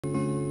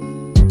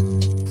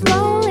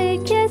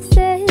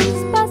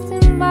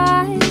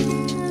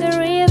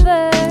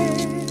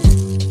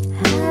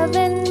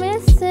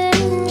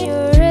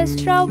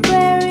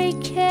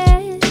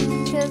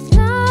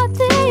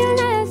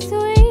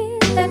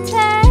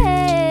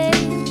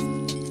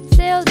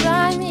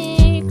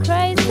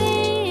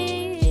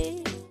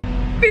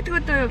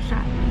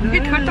явлаа.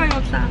 Ингээд хөдөө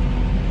явлаа.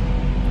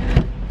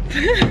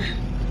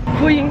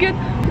 Хөөе ингээд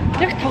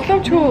яг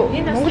тоглоомчгүй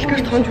Монгол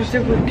гэрт хонж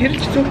үзээгүй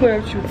тэрэлж зөөхөө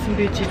явж үзсэн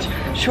байж ич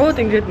шууд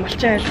ингээд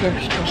малчин айлын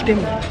явж болт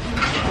юм.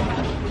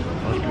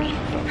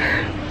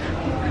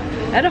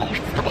 Арай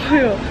хурцдаггүй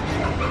юу?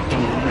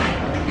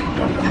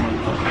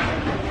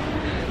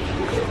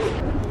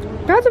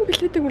 Газар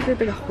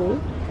бэлтээдэг ах уу?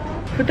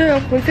 Хөдөө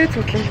явах хүнсээ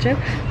цуглуулж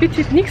байна. Би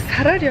тэд нэг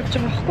сараар явж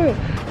байгаа байхгүй юу?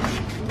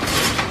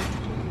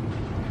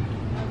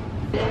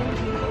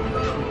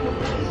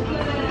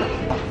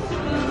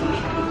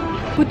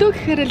 Хөдөө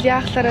гэхээр л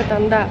яахлаараа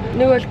дандаа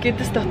нэг бол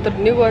гэдэс дотор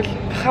нэг бол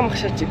баха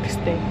махшаач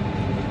идэхтэй.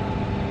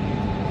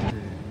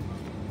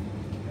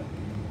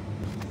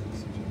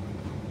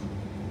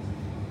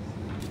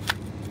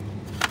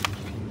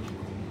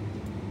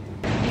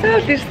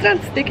 Заавал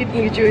ресторанттай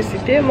гэдэн гэж юу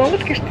байсан те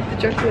Монгол гэрт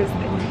идэж болох юм тест.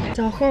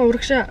 За охин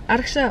урагшаа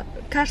арагшаа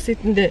кар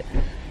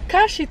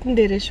шитэн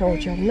дээрээ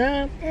шууж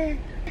явнаа.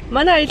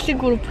 Манай айлын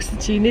групп гэсэн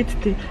чи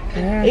инээдтэй.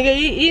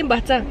 Тэгээ ийм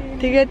бацаа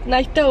тэгээд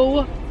наятаа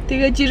өвөө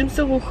тэгээ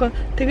жирэмсэн хүүхэн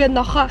тэгээ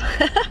нохоо.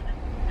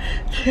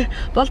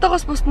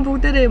 Болдогоос бусд нь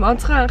бүгдээрээ юм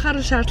онцгой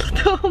анхаарал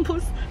шаардлагатай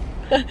хүмүүс.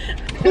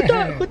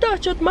 Хөдөө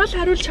очиод мал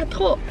хариулж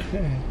чадах уу?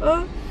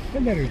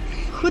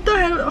 Хөдөө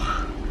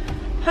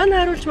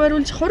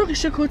хариулж хураг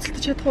ишиг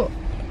хөөцөлдөж чадах уу?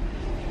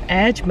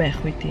 Айж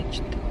майх үе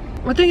тийж.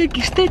 Одоо ингэ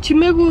гэртээ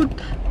чимээгүй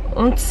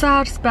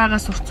унтсаар байгаа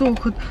сурцсан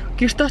хөхөд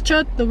гэрт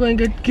очиод нөгөө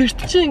ингээд гэрт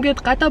чинь ингээд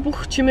гадаа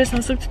бүх чимээ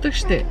сонсогддог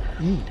штэ.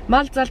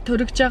 Мал зал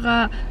төрөгж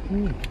байгаа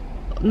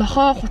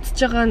нохоо хуцж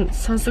байгаа нь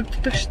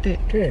сонсогддог штэ.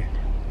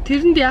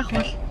 Тэрэнд яах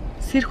бол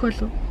сэрх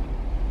болов?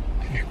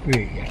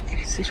 Сэрхгүй яах.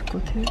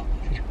 Сэрхгүй тийм.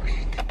 Сэрхгүй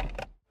штэ.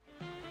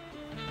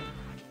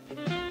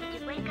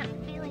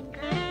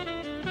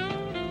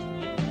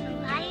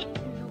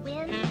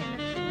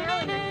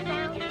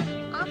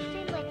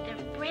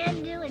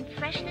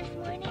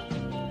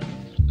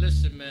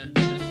 Listen, man.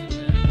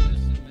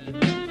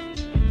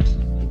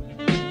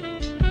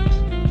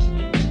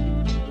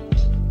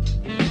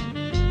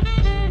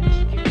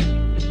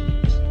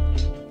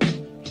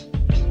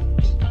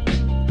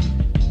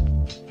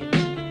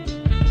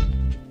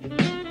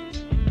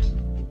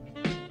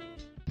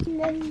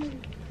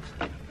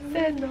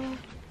 Сэнэ.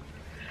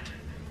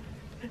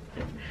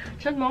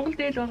 Чад Монгол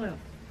дээл байгаа юу?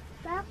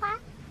 Бага.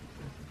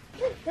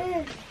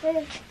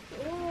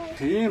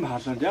 Тийм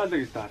хааланд яалаа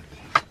гэж даар.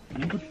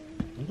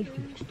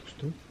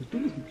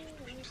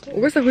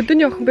 Угаасаа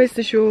хөдөөний охин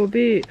байсан шүү.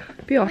 Би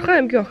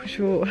Орхон аймгийн охин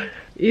шүү.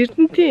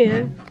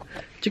 Эрдэнтийн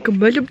жиг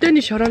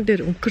молибдоны шорон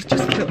дээр өнгөрч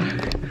өслөө.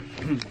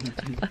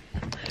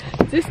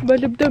 Зис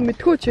молибдо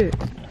мэдхүү чи.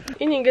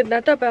 Энэ ингээд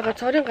надад байгаа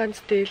цорын ганц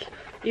дээл,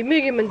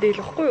 эмээгийн мань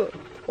дээл واخгүй юу?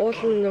 Уул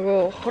нь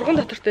нөгөө хурган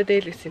дотортой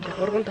дээл гэсэн юм.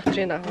 Хурган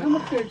дотрын аа.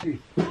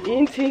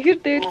 Энэ цэнхэр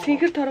дээл,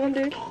 цэнхэр торгон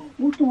дээл.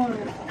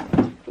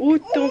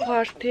 Үүдэн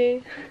хаар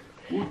тий.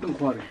 Үүдэн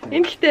хаар.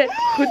 Энэ гэхдээ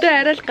хөдөө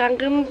арай л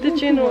гангамдаж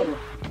гин үү?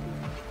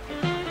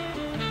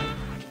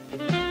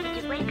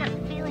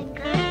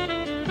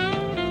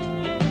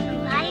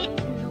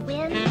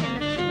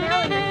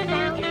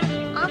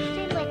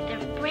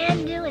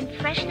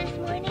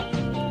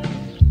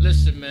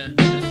 Listen, man.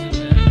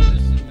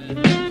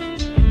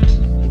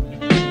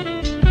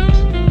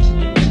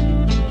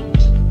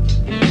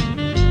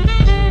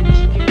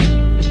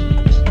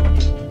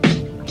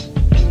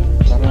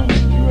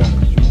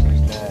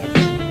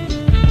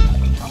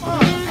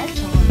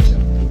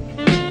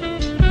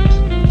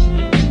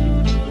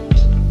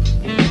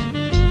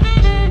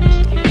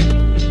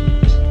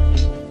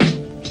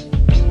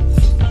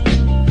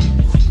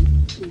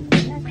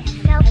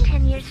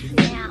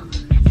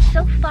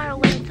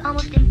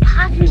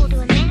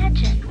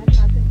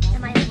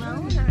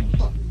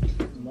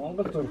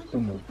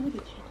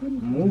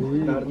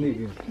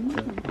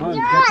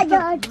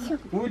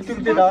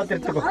 Үүлдээ даад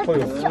ирдэг байхгүй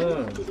юу?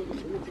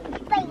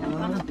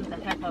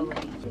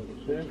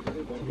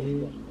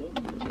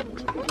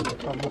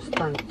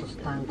 Мустан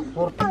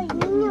хурд.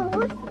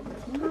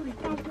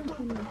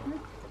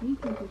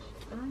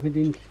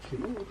 Мэдэн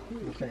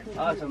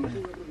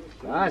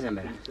сайн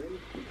байна.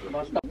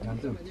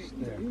 Янз бүр шүү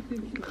дээ.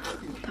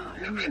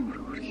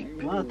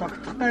 Маа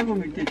тогтохгүйг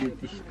мэдээд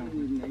байдсан шүү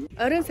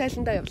дээ. Оройн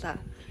сайландаа явлаа.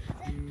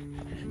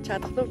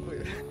 Чадахгүй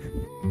юу?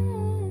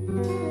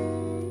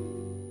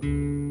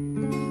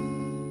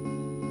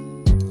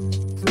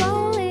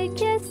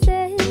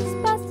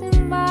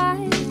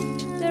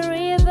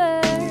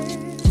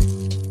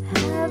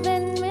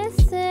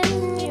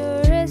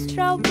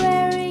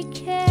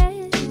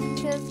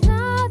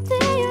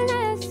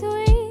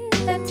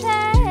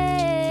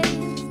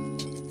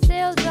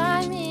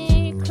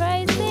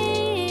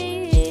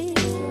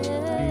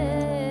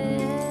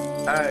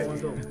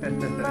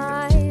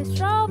 My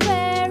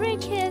strawberry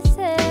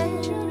kisses.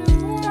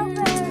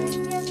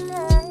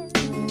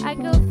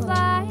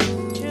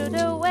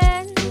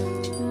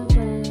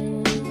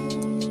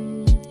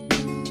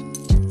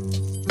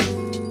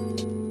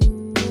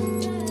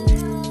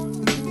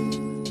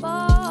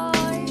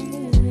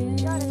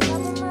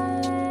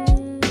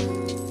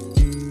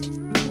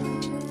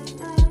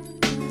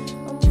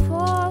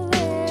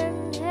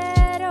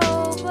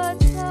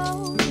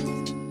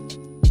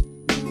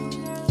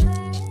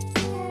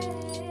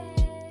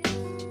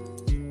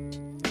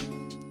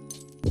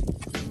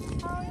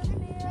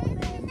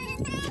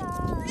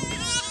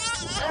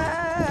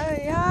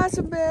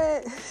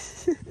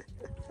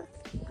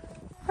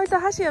 Яса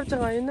хаашаа явж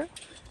байгаа юм бэ?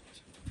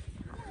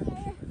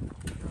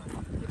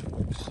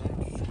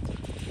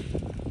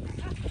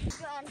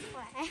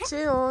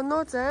 Чи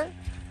өнөө зэ.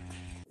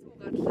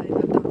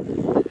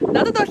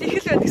 Надад бол их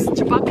л байна гэсэн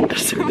чи баг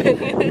гарсан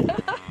байна.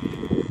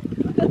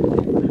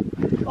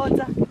 Оо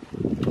за.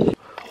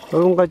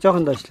 Өвөнгө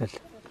жоохон даашлал.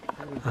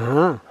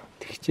 Аа,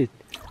 тэгчээд.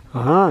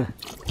 Аа.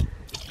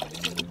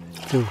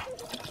 Зүг.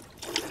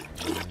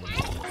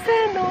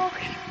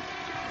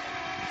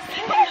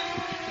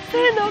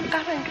 Сэноо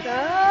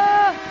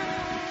гаранграа.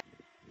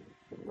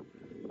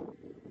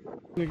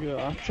 Нэг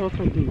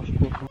ачаатууд нь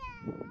баггүй.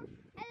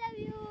 I love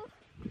you.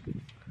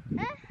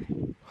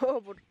 Оо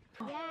бүр.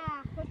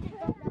 Yeah.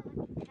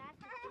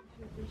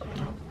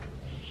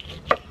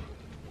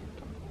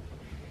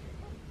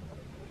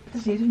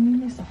 Tas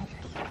ирнээс хол.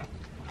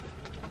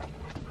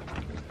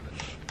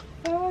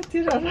 Аа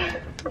тэр аа.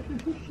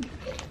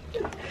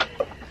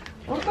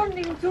 Орхон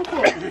нэг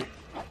зүгөө.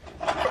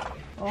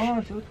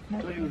 Аа зүг.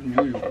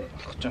 Юу болох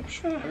юм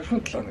шүү.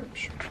 27 нэг юм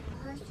шүү.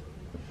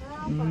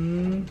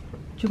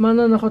 Чи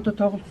манай нахад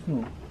тоглосон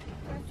уу?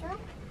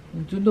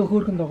 Зөндөө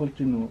хөөрхөн тоглож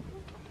байна уу?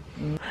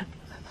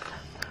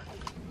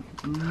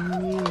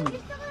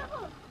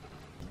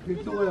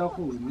 Видеог явах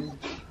уу?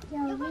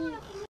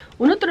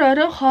 Өнөөдөр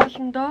оройн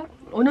хоолндоо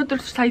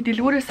өнөөдөр сая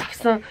дэлгүүрээс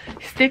авсан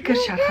стейкер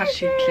шарахаар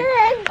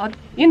шийдлээ.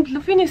 Энэ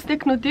блюфины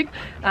стейкнуудыг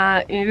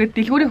ингээд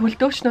дэлгүүрийн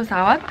хөлдөөгчнөөс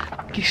аваад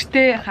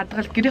гэртээ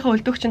гэрийнхээ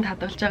хөлдөөгчөнд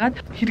хадгалж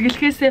агаад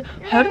хэрэглэхээс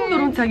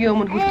 24 цагийн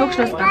өмнө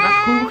хөлдөөгчнөөс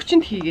гаргаад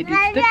хөнгөгчөнд хийгээд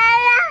иддэг.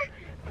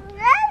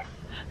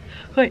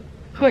 Хөөе.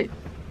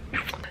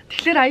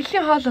 Тэгэхээр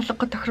айлын хоол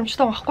болгоход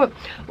тохиромжтой байхгүй.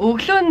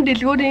 Өглөө нь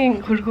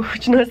дэлгүүрийн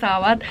хөргөгчнөөс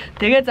аваад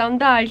тэгээ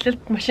замдаа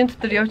аялалд машин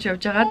дотор явж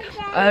агаад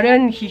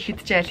оройн хийхэд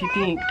ч айл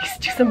хэдийн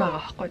гисчихсэн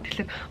байгаа байхгүй.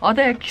 Тэгэхээр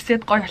одоо яг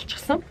гисээд гой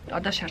болчихсон.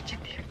 Одоо шарж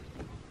идэх.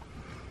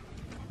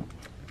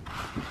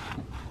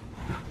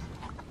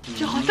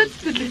 Чи хотод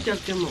төлөвлөж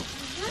явж юм уу?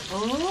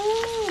 Оо.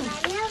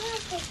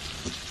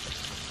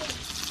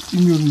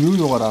 Энэ юу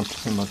юугаар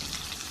амтлах юм бол?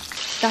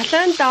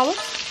 Далайн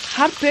давс,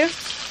 хар перс,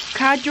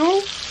 кажу,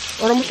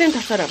 урмлын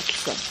тасаар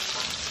амтлсан.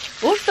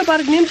 Өөртөө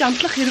баг нэмж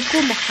амтлах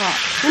хэрэггүй юм баха.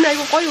 Энэ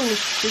айгүй гоё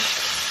үнэс биш.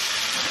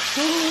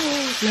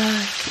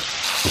 Наа.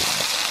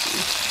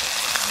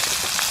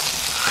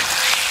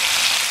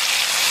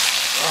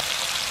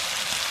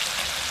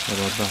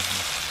 Ороллаа.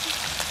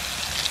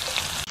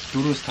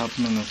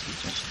 4-5 минут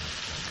гэж.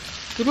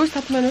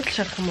 4-5 минут л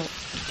шарах юм уу?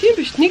 Тийм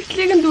биш. Нэг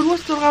тлийг нь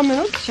 4-6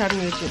 минут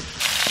шарна гэж юм.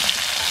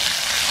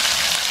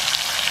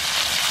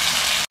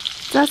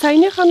 За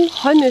саяных нь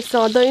хонь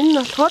байсан. Одоо энэ нь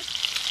болохоор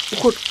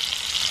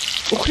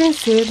Украин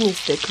сэрний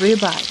стейк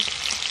ribeye.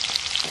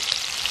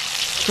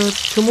 То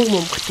чөмөг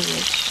мөнгөтэй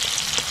байж.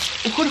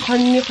 Өхөр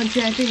хоньны хоньч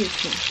алиг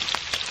хийх юм.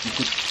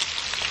 Өхөр.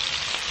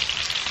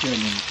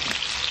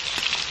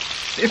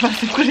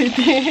 Бас өхөр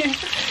идэв.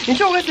 Энэ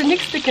ч угаасаа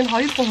нэг стейкийг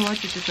 2 хүн хувааж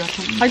идэж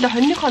болно. Хоёул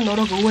хоньныхоо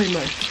нурууг өвөө юм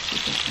аа.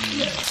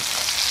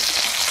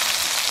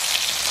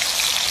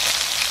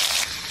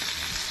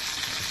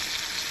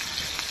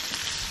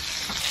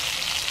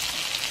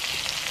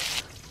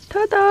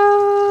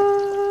 Та-да!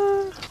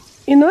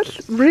 Энэ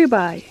бол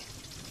ribeye.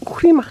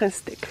 Үхрийн махын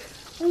стейк.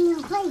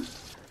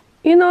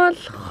 Энэ бол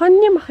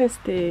хоньны махын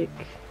стейк.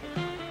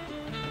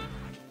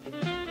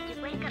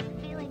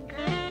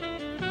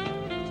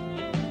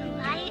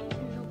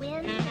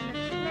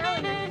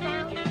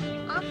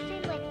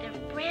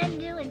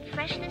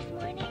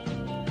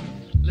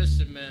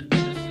 Listen,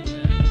 man.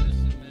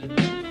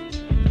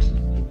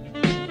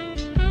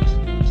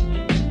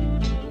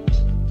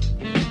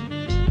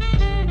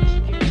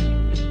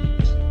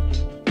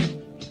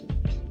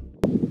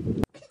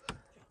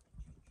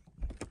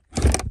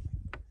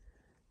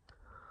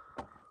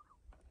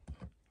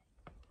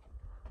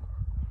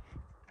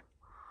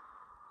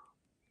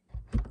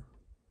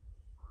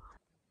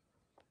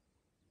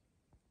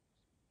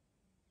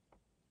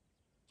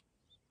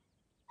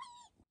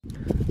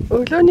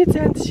 Өглөөний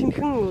цайнд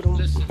шинхэн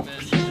өрөм.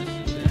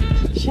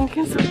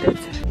 Шинхэн сүлдээ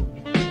цай.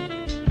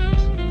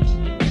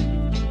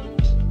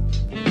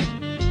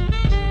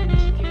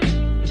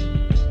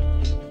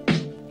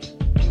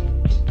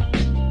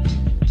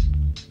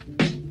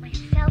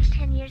 Myself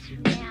 10 years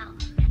from now.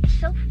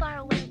 So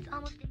far away it's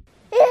almost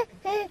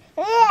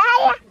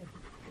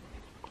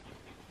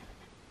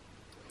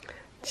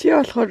Чи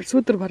болохоор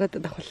сүдэр бараад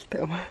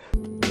давхалтай юм аа.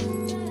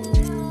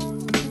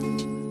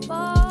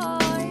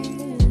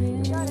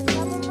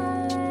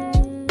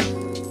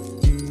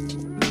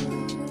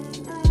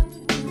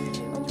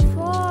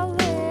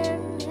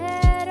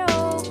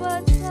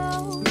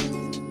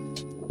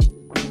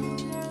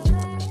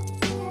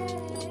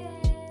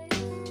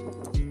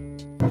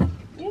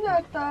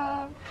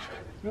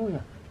 Юу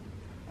яа?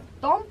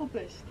 Домп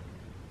биш.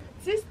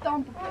 Зис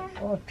домп.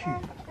 Окей.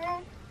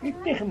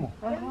 Идэх юм уу?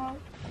 Аа.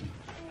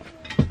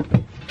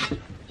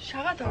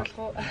 Шагаад оруулах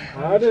уу?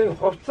 Харин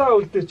хувцаа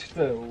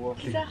үлдээчихтэй.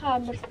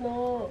 Сайхан амарсан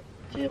уу?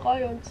 Чи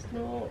гоё унтсан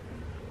уу?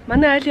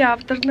 Манай айлын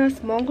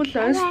авдарнаас Монгол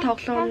онц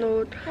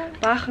тоглоомнууд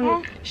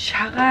баахан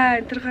шагаа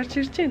энэ төр гарч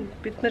ирж байна.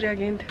 Бид нар яг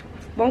энд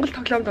Монгол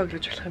тоглоом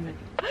тоглож болох юм байна.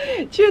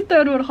 Чи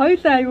өөр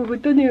хоёулаа айгу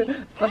хөдөөний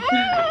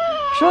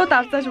шууд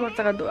авцааж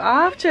мурцаагаад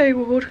аав чи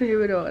айгу хөөрхөн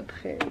хэвээр байгаад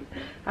их юм.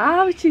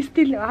 Аав чи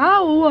стил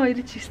өвөө хоёр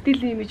чи стил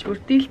юм иж бүр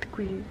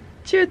дийлдэхгүй.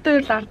 Чи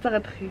өөр л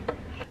арцаагаад их юм.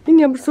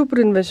 Энэ ямар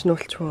супер инвеншн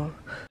болчихвоо.